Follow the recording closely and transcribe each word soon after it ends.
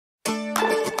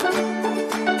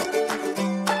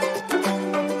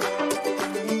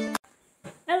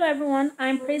everyone,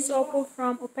 I'm Praise Opal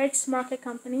from Opex Market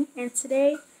Company, and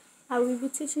today I will be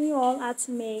teaching you all how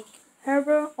to make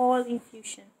herbal oil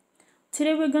infusion.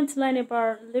 Today we're going to learn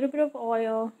about a little bit of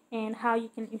oil and how you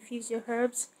can infuse your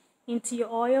herbs into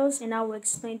your oils, and I will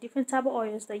explain different type of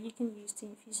oils that you can use to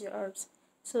infuse your herbs.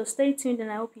 So stay tuned and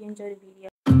I hope you enjoy the video.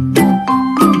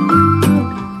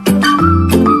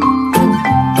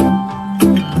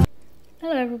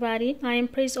 Hello everybody, I am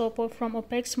Praise Opal from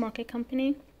Opex Market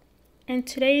Company. And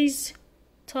today's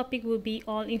topic will be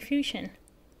oil infusion.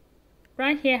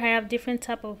 Right here I have different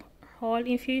type of oil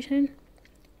infusion.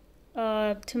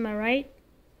 To my right,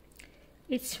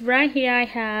 it's right here I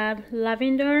have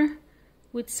lavender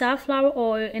with safflower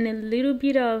oil and a little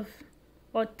bit of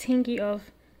or tingy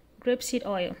of grapeseed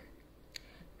oil.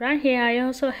 Right here I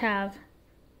also have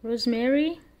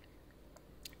rosemary,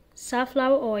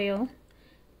 safflower oil,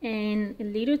 and a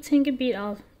little tingy bit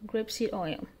of grapeseed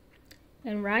oil.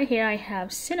 And right here I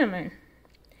have cinnamon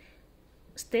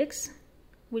sticks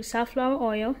with safflower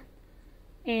oil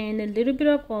and a little bit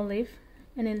of olive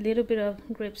and a little bit of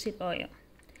grapeseed oil.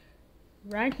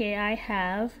 Right here I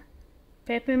have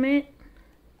peppermint.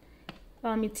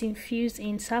 It's infused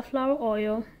in safflower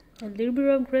oil, a little bit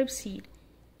of grapeseed,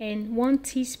 and 1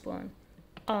 teaspoon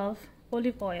of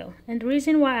olive oil. And the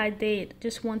reason why I did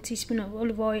just 1 teaspoon of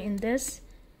olive oil in this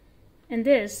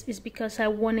is because I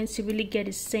wanted to really get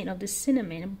the scent of the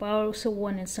cinnamon, but I also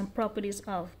wanted some properties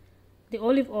of the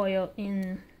olive oil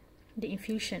in the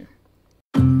infusion.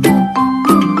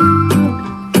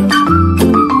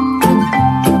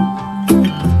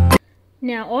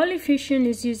 Now, oil infusion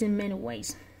is used in many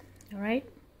ways, alright?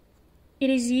 It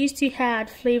is used to add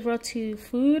flavor to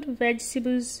food,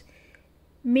 vegetables,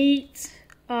 meat.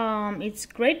 It's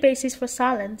great basis for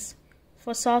salads,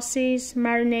 for sauces,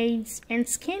 marinades, and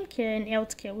skincare and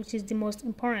healthcare, which is the most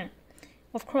important.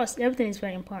 Of course, everything is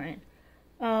very important.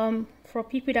 For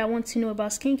people that want to know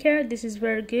about skincare, this is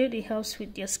very good. It helps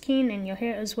with your skin and your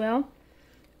hair as well.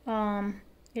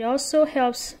 It also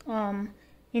helps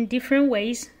in different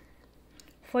ways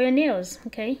for your nails,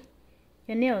 okay?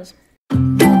 Your nails.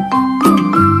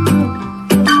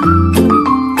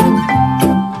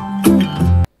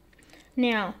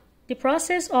 Now, the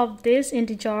process of this in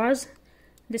the jars,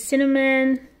 the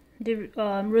cinnamon, the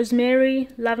rosemary,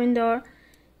 lavender,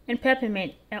 and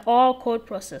peppermint are all cold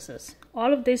processes.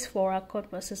 All of these four are cold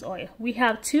process oil. We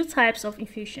have two types of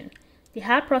infusion: the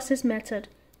hot process method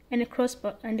and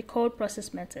the cold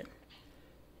process method.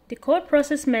 The cold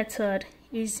process method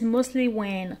is mostly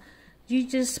when you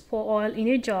just pour oil in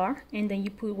a jar and then you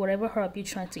put whatever herb you're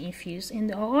trying to infuse in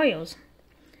the oils.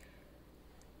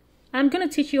 I'm going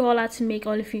to teach you all how to make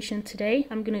oil infusion today.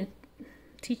 I'm going to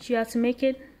teach you how to make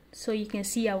it so you can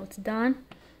see how it's done.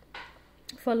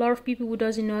 For a lot of people who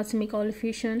doesn't know how to make oil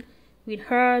infusion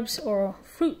with herbs or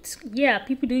fruits, yeah,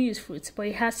 people do use fruits, but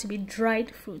it has to be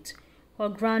dried fruit or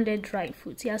grounded dried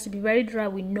fruits. It has to be very dry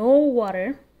with no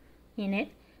water in it.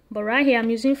 But right here I'm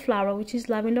using flower, which is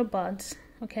lavender buds,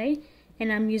 okay?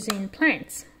 And I'm using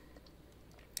plants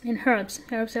and herbs.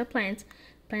 Herbs are plants,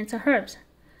 plants are herbs.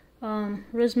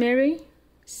 Rosemary,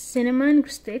 cinnamon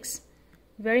sticks,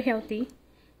 very healthy,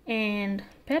 and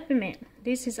peppermint.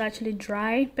 This is actually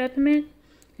dry peppermint,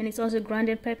 and it's also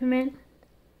grounded peppermint.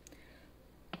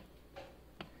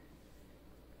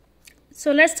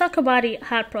 So let's talk about the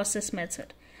hot process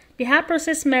method. The hot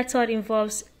process method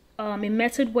involves a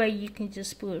method where you can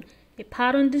just put a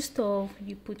pot on the stove,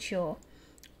 you put your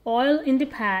oil in the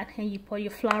pot, and you put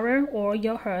your flour or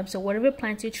your herbs or whatever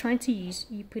plants you're trying to use,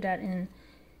 you put that in,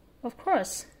 of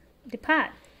course, the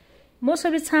pot. Most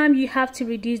of the time you have to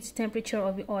reduce the temperature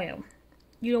of the oil.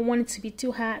 You don't want it to be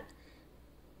too hot.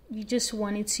 You just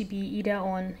want it to be either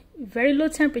on very low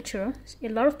temperature. A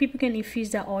lot of people can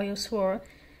infuse their oils for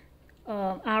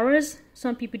hours.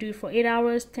 Some people do it for 8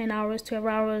 hours, 10 hours, 12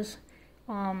 hours,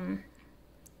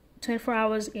 24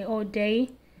 hours all day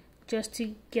just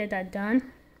to get that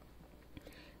done.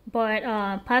 But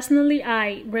personally,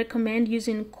 I recommend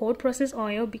using cold process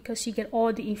oil because you get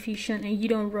all the infusion and you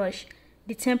don't rush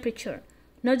the temperature,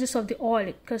 not just of the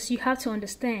oil, because you have to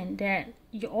understand that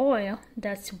your oil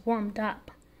that's warmed up,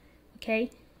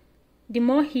 okay, the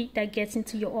more heat that gets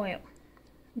into your oil,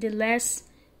 the less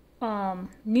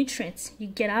nutrients you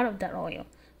get out of that oil.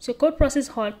 So cold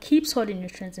process oil keeps all the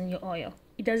nutrients in your oil.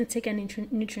 It doesn't take any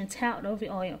nutrients out of the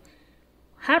oil.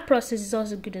 Hot process is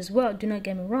also good as well, do not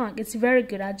get me wrong, it's very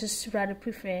good. I just rather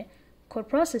prefer cold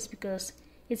process because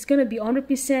it's going to be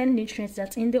 100% nutrients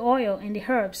that's in the oil and the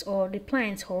herbs or the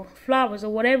plants or flowers or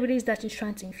whatever it is that you're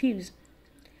trying to infuse.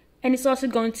 And it's also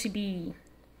going to be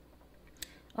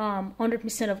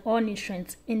 100% of all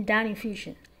nutrients in that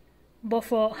infusion. But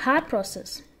for hot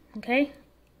process, Okay,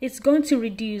 it's going to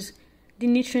reduce the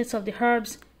nutrients of the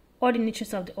herbs or the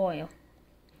nutrients of the oil,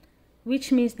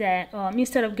 which means that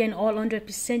instead of getting all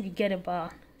 100%, you get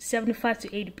about 75 to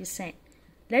 80%.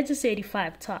 Let's just say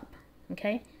 85 top.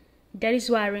 Okay, that is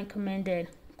why I recommended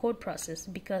cold process,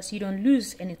 because you don't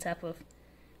lose any type of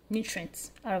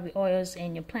nutrients out of the oils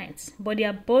and your plants. But they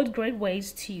are both great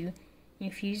ways to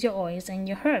infuse your oils and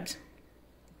your herbs.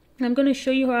 I'm going to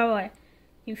show you how I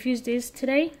infuse this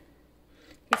today.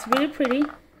 It's really pretty.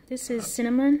 This is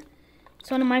cinnamon.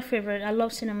 It's one of my favorite. I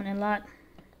love cinnamon a lot.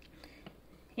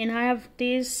 And I have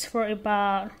this for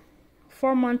about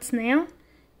 4 months now.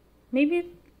 Maybe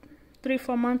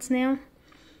 3-4 months now.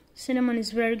 Cinnamon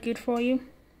is very good for you.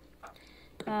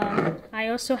 I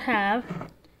also have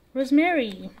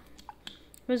rosemary.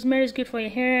 Rosemary is good for your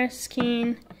hair,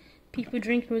 skin. People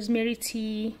drink rosemary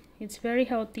tea. It's very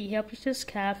healthy. Helps with your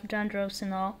scalp, dandruffs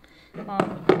and all.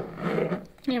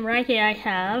 And right here I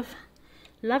have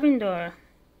lavender.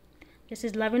 This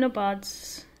is lavender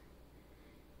buds,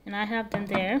 and I have them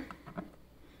there.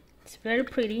 It's very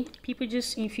pretty. People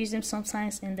just infuse them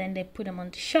sometimes and then they put them on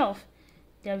the shelf.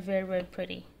 They're very, very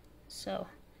pretty. So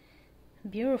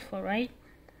beautiful, right?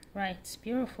 Right, it's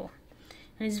beautiful.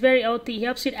 And it's very healthy. It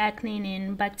helps with acne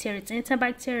and bacteria. It's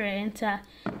antibacterial,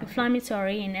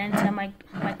 anti-inflammatory, and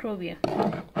antimicrobial.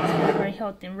 It's very, very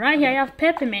healthy. And right here I have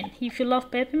peppermint. If you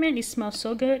love peppermint, it smells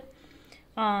so good.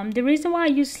 The reason why I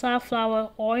use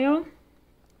safflower oil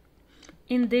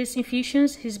in these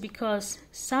infusions is because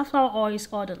safflower oil is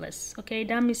odorless. Okay,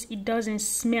 that means it doesn't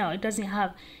smell. It doesn't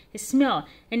have a smell.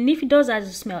 And if it does have a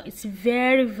smell, it's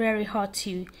very, very hard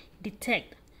to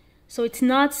detect. So it's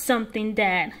not something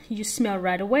that you smell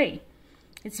right away.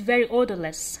 It's very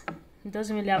odorless. It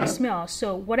doesn't really have a smell.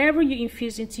 So whatever you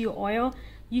infuse into your oil,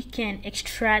 you can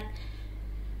extract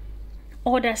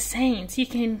all that scents. You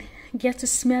can get to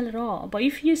smell it all. But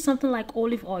if you use something like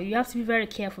olive oil, you have to be very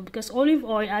careful, because olive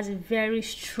oil has a very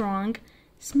strong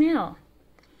smell.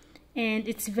 And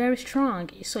it's very strong.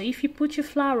 So if you put your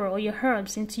flower or your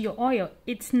herbs into your oil,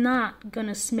 it's not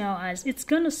gonna smell as, it's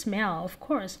gonna smell, of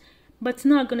course, but it's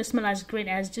not gonna smell as great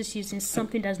as just using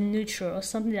something that's neutral or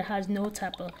something that has no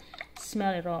type of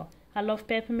smell at all. I love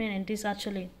peppermint, and this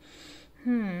actually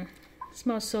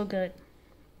smells so good.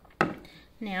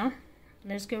 Now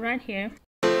let's go right here.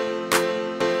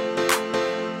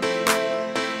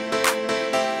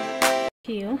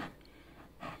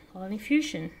 Oil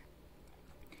infusion.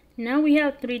 Now we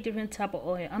have 3 different type of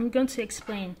oil. I'm going to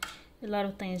explain a lot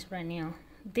of things right now.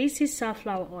 This is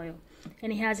safflower oil,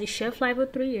 and it has a shelf life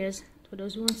of 3 years. For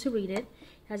those who want to read it,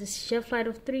 it has a shelf life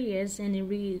of 3 years, and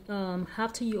it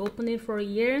after you open it for a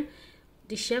year,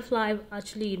 the shelf life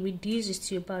actually reduces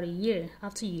to about a year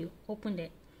after you opened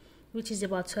it, which is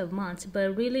about 12 months.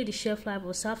 But really, the shelf life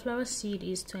of safflower seed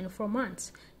is 24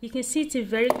 months. You can see it's a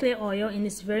very clear oil, and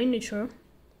it's very neutral.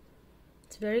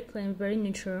 It's very clear and very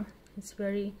neutral. It's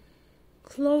very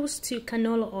close to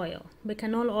canola oil, but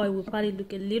canola oil will probably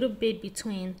look a little bit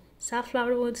between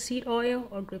safflower seed oil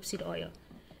or grapeseed oil.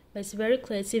 But it's very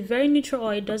clear. It's a very neutral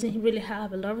oil. It doesn't really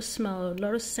have a lot of smell, a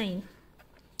lot of scent.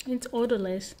 It's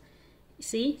odorless.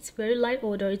 See, it's very light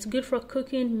odor. It's good for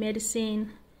cooking,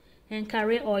 medicine, and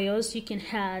carrier oils. You can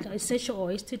add essential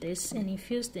oils to this and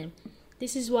infuse them.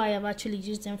 This is why I've actually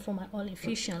used them for my oil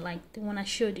infusion, like the one I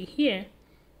showed you here,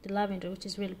 the lavender, which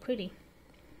is really pretty.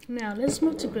 Now let's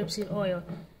move to grapeseed oil.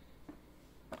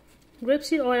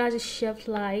 Grapeseed oil has a shelf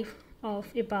life of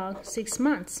about 6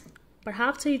 months, but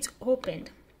after it's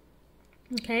opened,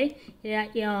 okay,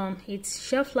 its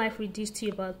shelf life reduced to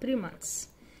about 3 months.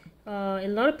 A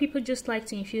lot of people just like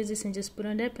to infuse this and just put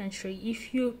on their pantry.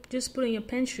 If you just put in your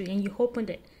pantry and you opened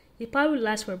it, it probably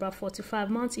lasts for about 4 to 5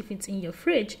 months. If it's in your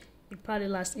fridge, it probably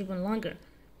lasts even longer.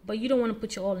 But you don't want to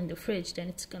put your oil in the fridge, then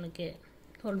it's gonna get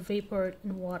all vapor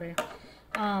and water.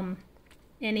 And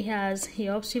it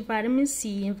helps with vitamin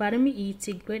C and vitamin E. It's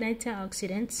a great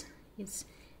antioxidant. It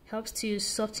helps to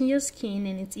soften your skin,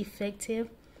 and it's effective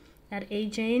at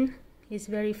aging. It's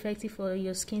very effective for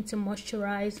your skin to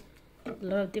moisturize. A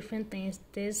lot of different things.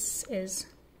 This is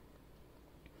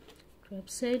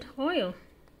grapeseed oil.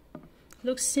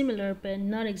 Looks similar, but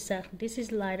not exactly. This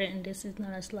is lighter, and this is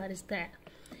not as light as that.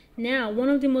 Now, one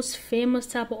of the most famous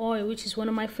type of oil, which is one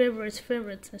of my favorites,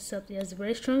 except it has a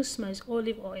very strong smell, is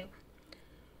olive oil.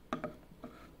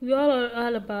 We all are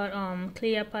all about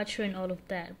Cleopatra and all of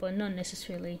that, but not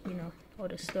necessarily, you know, all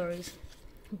the stories.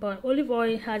 But olive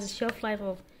oil has a shelf life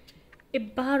of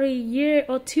about a year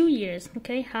or 2 years.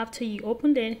 Okay, after you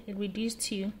opened it, it reduced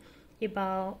to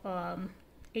about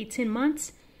 18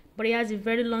 months, but it has a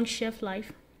very long shelf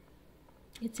life.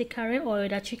 It's a carrier oil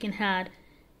that you can add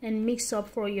and mix up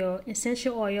for your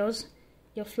essential oils,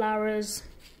 your flowers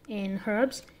and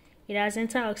herbs. It has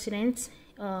antioxidants,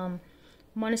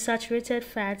 monounsaturated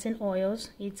fats and oils.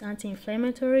 It's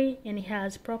anti-inflammatory, and it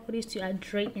has properties to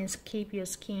hydrate and keep your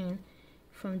skin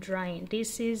from drying.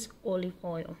 This is olive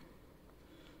oil.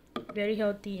 Very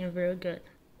healthy and very good.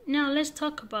 Now let's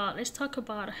talk about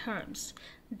herbs.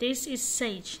 This is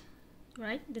sage,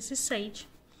 right? This is sage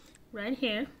right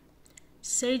here.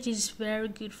 Sage is very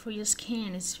good for your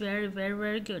skin. It's very, very,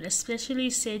 very good, especially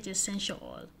sage essential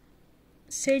oil.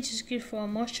 Sage is good for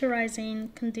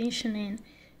moisturizing, conditioning,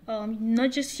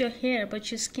 not just your hair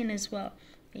but your skin as well.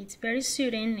 It's very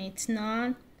soothing. It's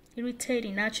not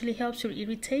irritating. It actually helps with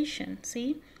irritation.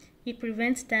 See, it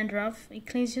prevents dandruff. It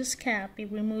cleans your scalp.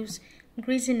 It removes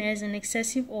greasiness and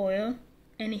excessive oil,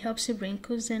 and it helps with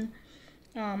wrinkles and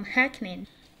acne.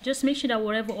 Just make sure that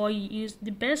whatever oil you use,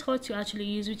 the best oil to actually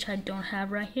use, which I don't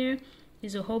have right here,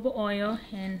 is jojoba oil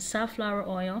and safflower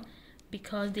oil,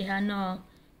 because they are not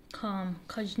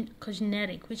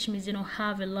cosmetic, which means they don't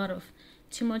have a lot of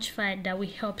too much fat that will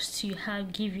helps to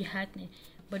give you acne.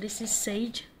 But this is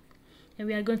sage, and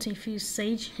we are going to infuse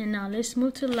sage. And now let's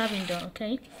move to lavender.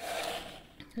 Okay,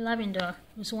 lavender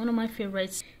is one of my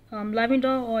favorites. Lavender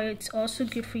oil, it's also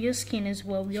good for your skin as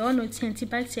well. We all know it's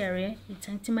antibacterial, it's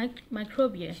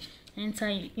antimicrobial,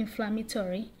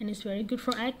 anti-inflammatory, and it's very good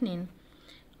for acne.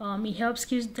 It helps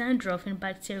kill dandruff and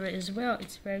bacteria as well.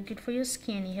 It's very good for your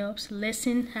skin. It helps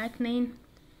lessen acne,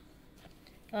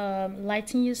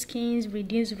 lighten your skin,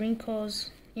 reduce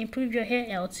wrinkles, improve your hair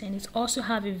health, and it also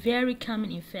have a very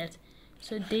calming effect.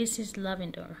 So this is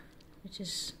lavender,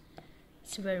 it's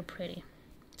very pretty.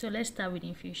 So let's start with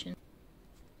infusion.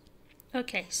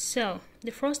 Okay, so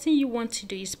the first thing you want to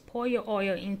do is pour your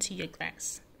oil into your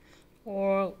glass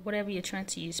or whatever you're trying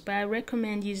to use. But I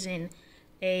recommend using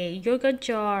a yogurt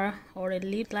jar or a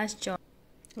lid glass jar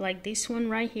like this one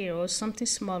right here, or something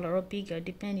smaller or bigger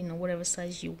depending on whatever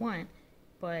size you want.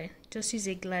 But just use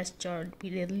a glass jar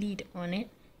with a lid on it.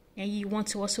 And you want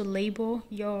to also label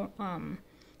your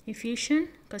infusion,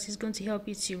 because it's going to help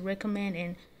you to recommend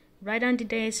and write down the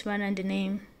dates, write down the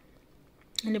name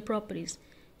and the properties.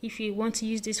 If you want to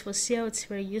use this for sale, it's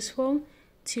very useful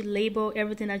to label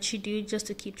everything that you do, just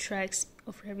to keep tracks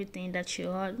of everything that you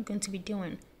are going to be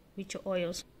doing with your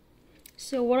oils.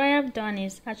 So what I have done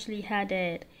is actually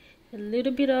added a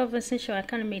little bit of essential. I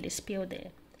kind of made a spill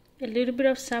there. A little bit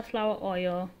of safflower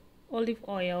oil, olive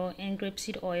oil, and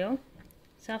grapeseed oil.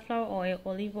 Safflower oil,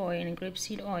 olive oil, and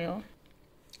grapeseed oil.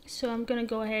 So I'm gonna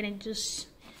go ahead and just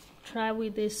try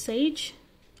with this sage.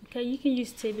 Okay, you can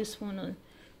use tablespoon or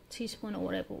teaspoon or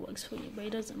whatever works for you, but it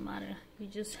doesn't matter. You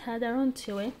just add that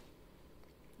onto it.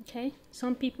 Okay,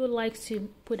 some people like to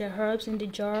put the herbs in the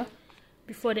jar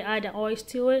before they add the oils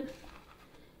to it.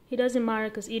 It doesn't matter,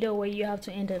 because either way you have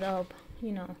to end it up,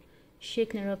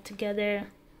 shaking it up together.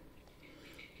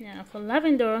 Now for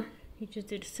lavender, you just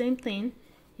do the same thing.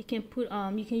 You can put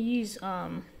you can use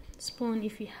spoon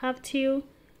if you have to,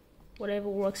 whatever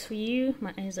works for you.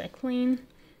 My hands are clean.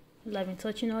 Loving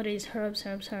touching all these herbs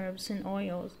and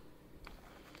oils.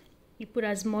 You put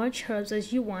as much herbs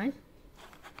as you want.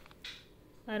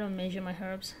 I don't measure my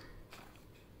herbs.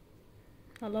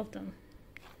 I love them.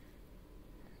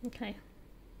 Okay.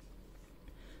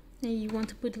 And you want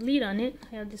to put the lid on it.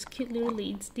 I have these cute little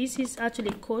lids. This is actually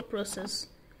a cold process.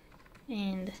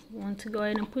 And you want to go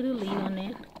ahead and put a lid on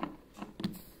it.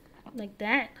 Like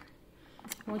that.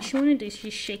 What you want to do is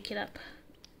just shake it up.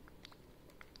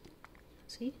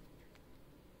 See?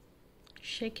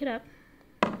 Shake it up.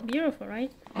 Beautiful,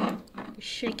 right?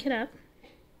 Shake it up.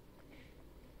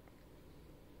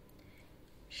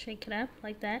 Shake it up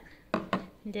like that.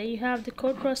 And there you have the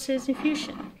cold process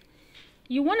infusion.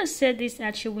 You want to set this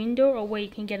at your window or where you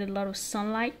can get a lot of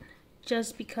sunlight,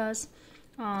 just because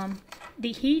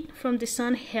the heat from the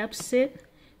sun helps it,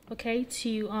 okay,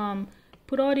 to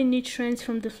put all the nutrients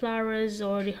from the flowers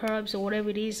or the herbs or whatever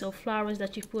it is, or flowers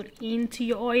that you put into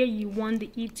your oil. You want the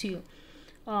heat to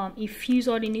infuse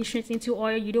all the nutrients into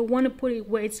oil. You don't want to put it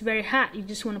where it's very hot. You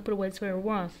just want to put it where it's very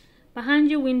warm. Behind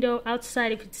your window,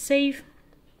 outside if it's safe,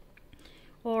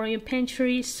 or in your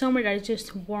pantry, somewhere that is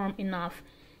just warm enough.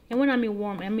 And when I mean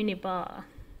warm, I mean about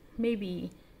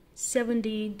maybe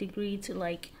 70 degrees to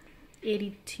like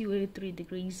 82, 83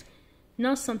 degrees.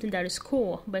 Not something that is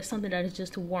cool, but something that is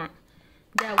just warm.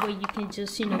 That way you can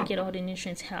just, get all the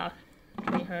nutrients out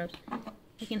from the herbs.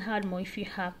 You can add more if you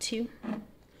have to.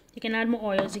 You can add more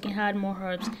oils, you can add more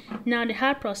herbs. Now the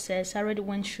hot process, I already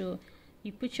went through.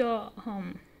 You put your,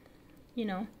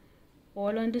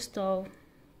 oil on the stove,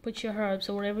 put your herbs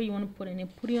or whatever you want to put in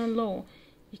it, put it on low.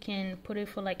 You can put it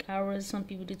for like hours. Some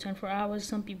people do 24 hours.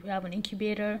 Some people have an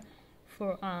incubator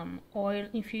for oil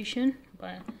infusion.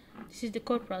 But this is the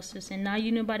cold process, and now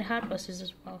you know about the hot process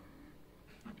as well.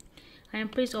 I am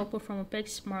Praise Opal from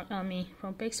Apex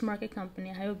Market Company.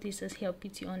 I hope this has helped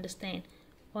you to understand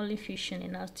oil infusion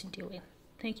and how to do it.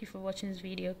 Thank you for watching this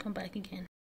video. Come back again.